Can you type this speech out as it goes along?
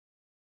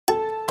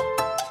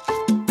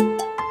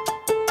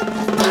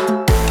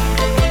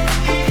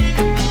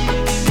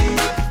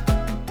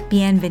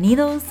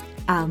Bienvenidos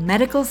al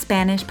Medical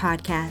Spanish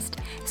Podcast.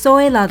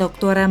 Soy la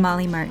doctora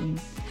Molly Martin.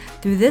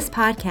 Through this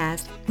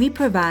podcast, we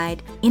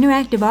provide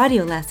interactive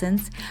audio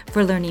lessons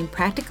for learning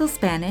practical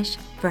Spanish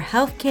for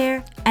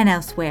healthcare and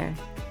elsewhere.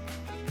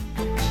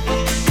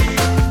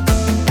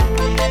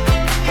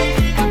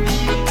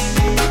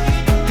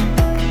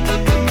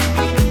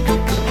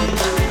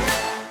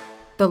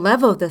 The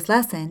level of this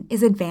lesson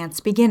is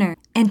Advanced Beginner,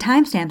 and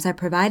timestamps are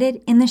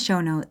provided in the show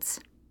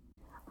notes.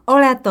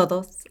 Hola a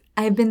todos!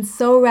 I've been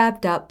so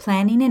wrapped up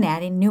planning and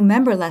adding new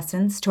member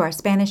lessons to our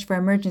Spanish for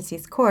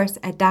Emergencies course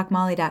at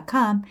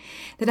DocMolly.com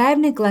that I've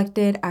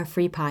neglected our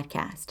free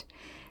podcast.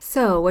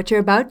 So what you're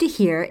about to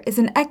hear is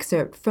an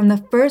excerpt from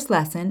the first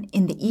lesson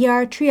in the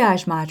ER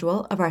Triage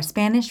module of our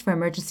Spanish for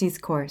Emergencies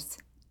course.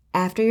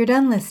 After you're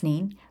done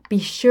listening, be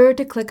sure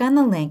to click on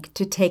the link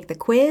to take the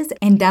quiz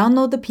and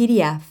download the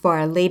PDF for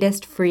our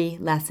latest free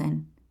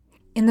lesson.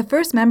 In the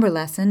first member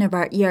lesson of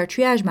our ER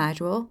Triage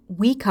module,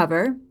 we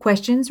cover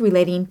questions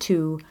relating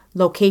to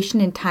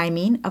location and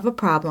timing of a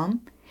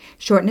problem,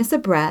 shortness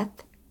of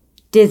breath,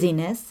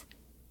 dizziness,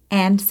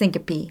 and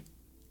syncope,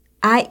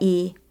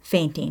 i.e.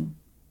 fainting.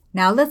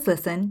 Now let's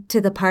listen to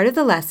the part of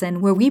the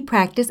lesson where we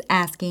practice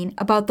asking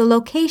about the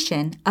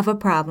location of a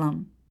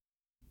problem.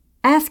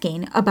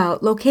 Asking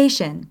about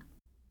location.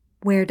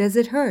 Where does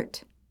it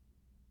hurt?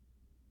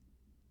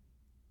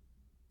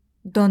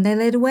 ¿Dónde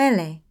le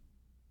duele?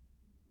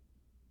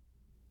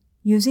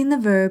 Using the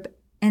verb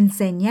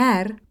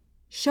enseñar,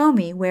 show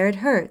me where it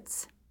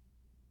hurts.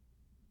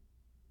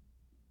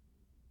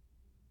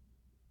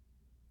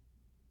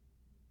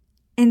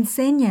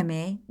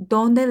 Enséñame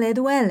dónde le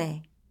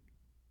duele.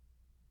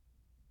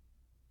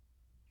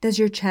 Does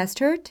your chest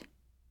hurt?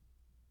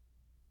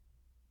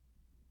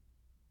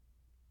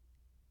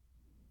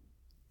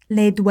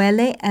 ¿Le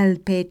duele el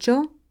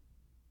pecho?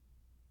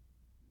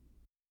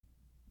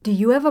 Do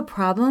you have a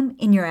problem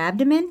in your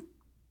abdomen?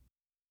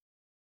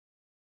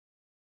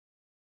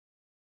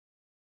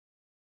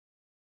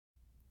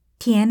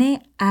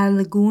 ¿Tiene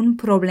algún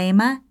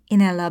problema en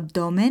el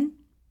abdomen?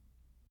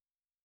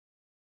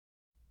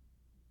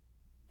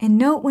 And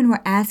note when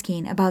we're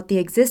asking about the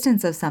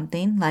existence of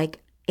something, like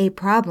a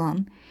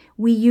problem,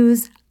 we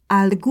use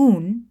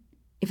algún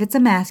if it's a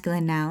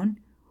masculine noun,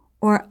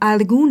 or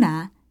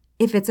alguna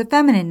if it's a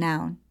feminine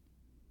noun.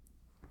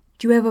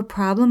 Do you have a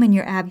problem in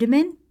your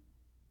abdomen?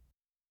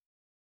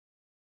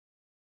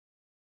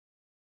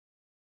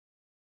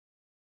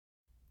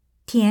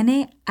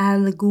 ¿Tiene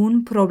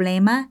algún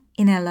problema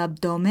en el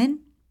abdomen?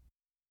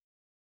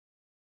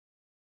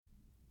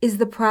 Is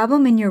the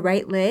problem in your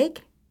right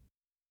leg?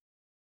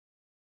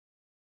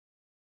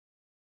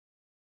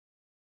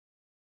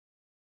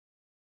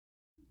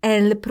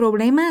 ¿El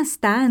problema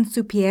está en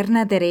su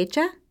pierna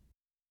derecha?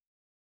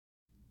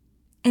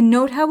 And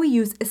note how we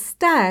use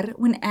estar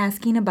when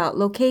asking about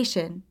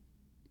location.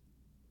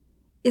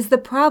 Is the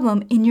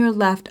problem in your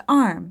left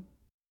arm?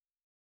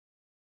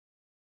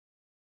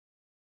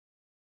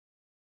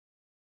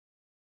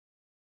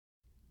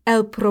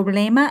 ¿El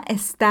problema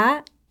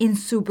está en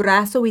su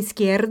brazo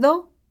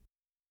izquierdo?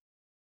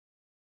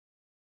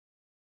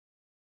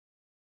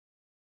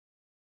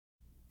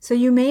 So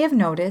you may have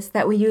noticed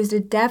that we used a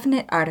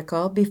definite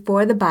article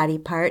before the body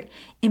part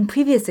in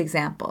previous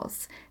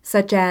examples,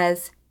 such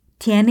as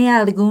 ¿Tiene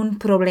algún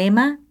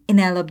problema en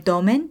el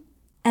abdomen?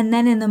 And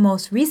then in the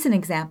most recent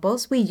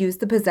examples, we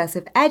used the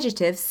possessive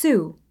adjective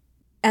su.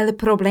 ¿El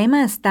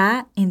problema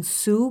está en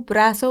su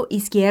brazo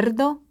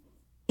izquierdo?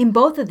 In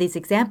both of these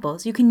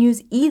examples, you can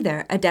use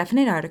either a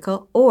definite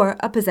article or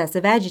a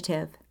possessive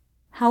adjective.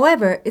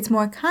 However, it's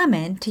more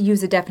common to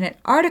use a definite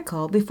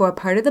article before a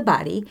part of the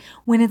body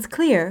when it's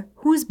clear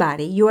whose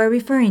body you are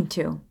referring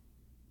to.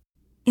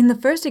 In the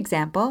first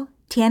example,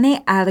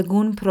 ¿Tiene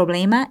algún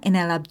problema en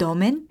el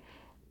abdomen?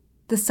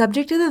 The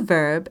subject of the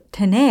verb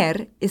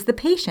tener is the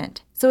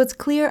patient, so it's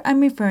clear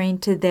I'm referring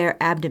to their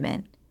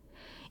abdomen.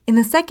 In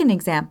the second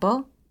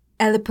example,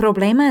 ¿El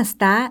problema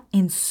está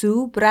en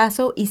su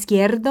brazo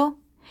izquierdo?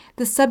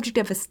 The subject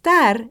of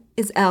estar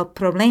is el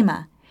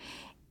problema.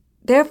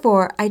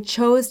 Therefore, I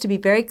chose to be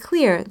very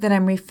clear that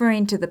I'm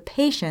referring to the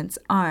patient's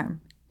arm,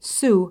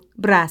 su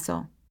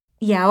brazo.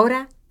 Y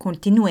ahora,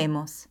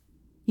 continuemos.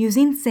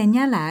 Using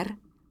señalar,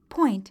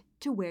 point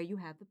to where you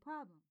have the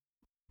problem.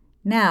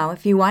 Now,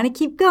 if you want to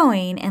keep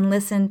going and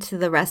listen to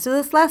the rest of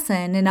this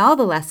lesson and all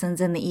the lessons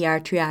in the ER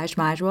Triage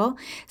module,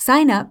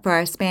 sign up for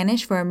our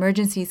Spanish for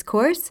Emergencies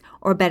course,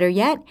 or better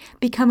yet,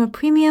 become a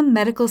premium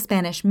Medical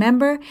Spanish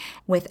member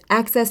with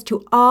access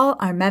to all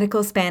our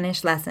Medical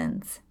Spanish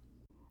lessons.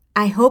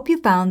 I hope you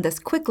found this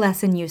quick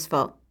lesson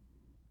useful.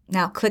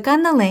 Now click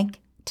on the link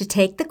to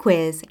take the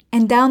quiz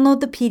and download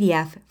the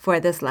PDF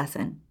for this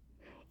lesson.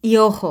 Y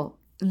ojo,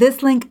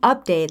 this link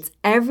updates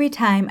every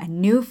time a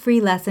new free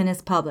lesson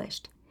is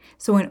published.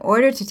 So in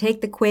order to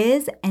take the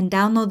quiz and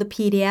download the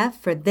PDF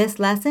for this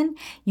lesson,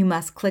 you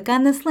must click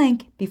on this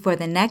link before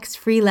the next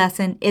free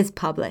lesson is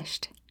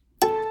published.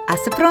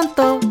 Hasta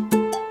pronto!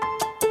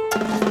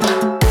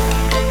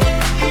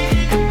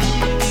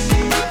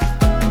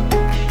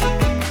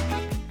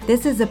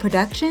 This is a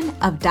production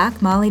of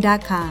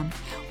DocMolly.com,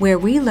 where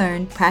we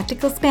learn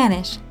practical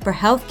Spanish for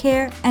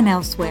healthcare and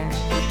elsewhere.